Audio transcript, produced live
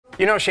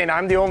You know, Shane,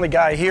 I'm the only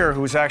guy here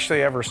who's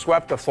actually ever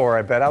swept the floor,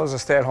 I bet. I was a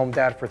stay-at-home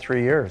dad for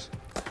 3 years.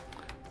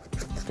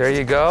 There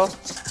you go.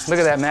 Look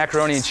at that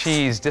macaroni and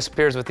cheese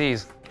disappears with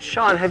ease.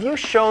 Sean, have you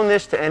shown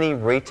this to any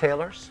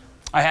retailers?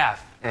 I have.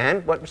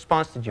 And what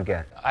response did you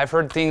get? I've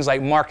heard things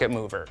like market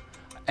mover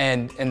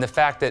and the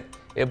fact that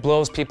it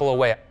blows people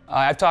away.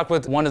 I've talked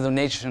with one of the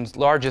nation's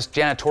largest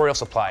janitorial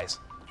supplies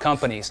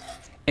companies,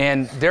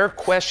 and their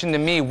question to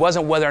me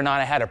wasn't whether or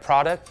not I had a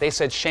product. They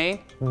said, Shane,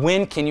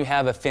 when can you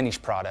have a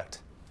finished product?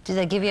 Did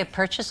they give you a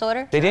purchase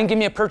order? They didn't give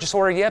me a purchase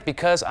order yet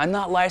because I'm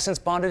not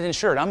licensed, bonded,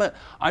 insured.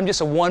 I'm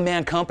just a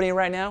one-man company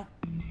right now.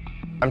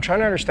 I'm trying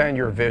to understand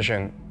your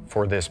vision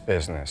for this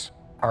business.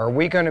 Are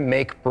we going to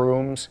make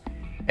brooms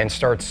and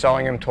start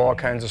selling them to all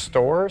kinds of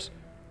stores?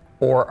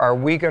 Or are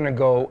we going to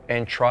go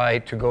and try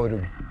to go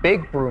to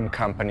big broom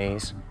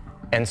companies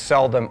and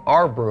sell them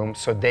our broom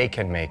so they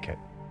can make it?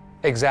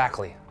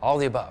 Exactly, all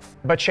the above.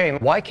 But Shane,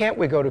 why can't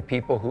we go to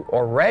people who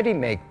already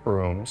make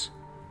brooms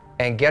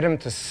and get them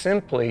to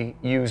simply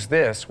use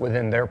this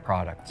within their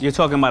products? You're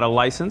talking about a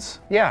license?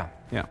 Yeah.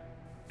 Yeah. Yeah,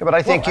 but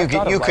I think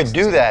Well, you could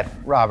do that,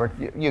 Robert.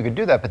 You could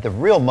do that, but the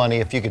real money,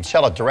 if you could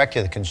sell it direct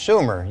to the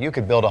consumer, you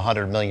could build a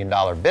 $100 million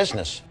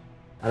business.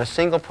 On a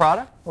single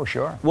product? Oh,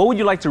 sure. What would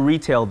you like to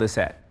retail this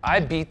at? I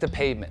beat the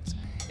pavements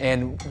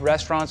in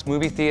restaurants,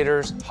 movie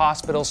theaters,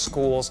 hospitals,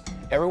 schools,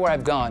 everywhere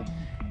I've gone.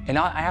 And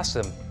I ask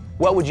them,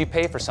 what would you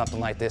pay for something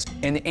like this?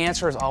 And the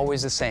answer is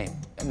always the same,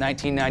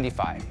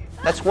 $19.95.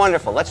 That's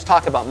wonderful. Let's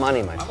talk about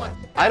money, my friend.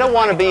 I don't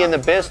want to be in the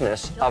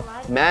business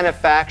of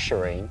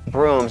manufacturing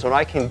brooms when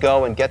I can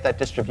go and get that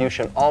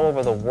distribution all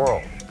over the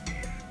world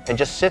and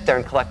just sit there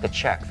and collect a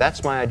check.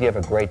 That's my idea of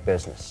a great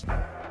business.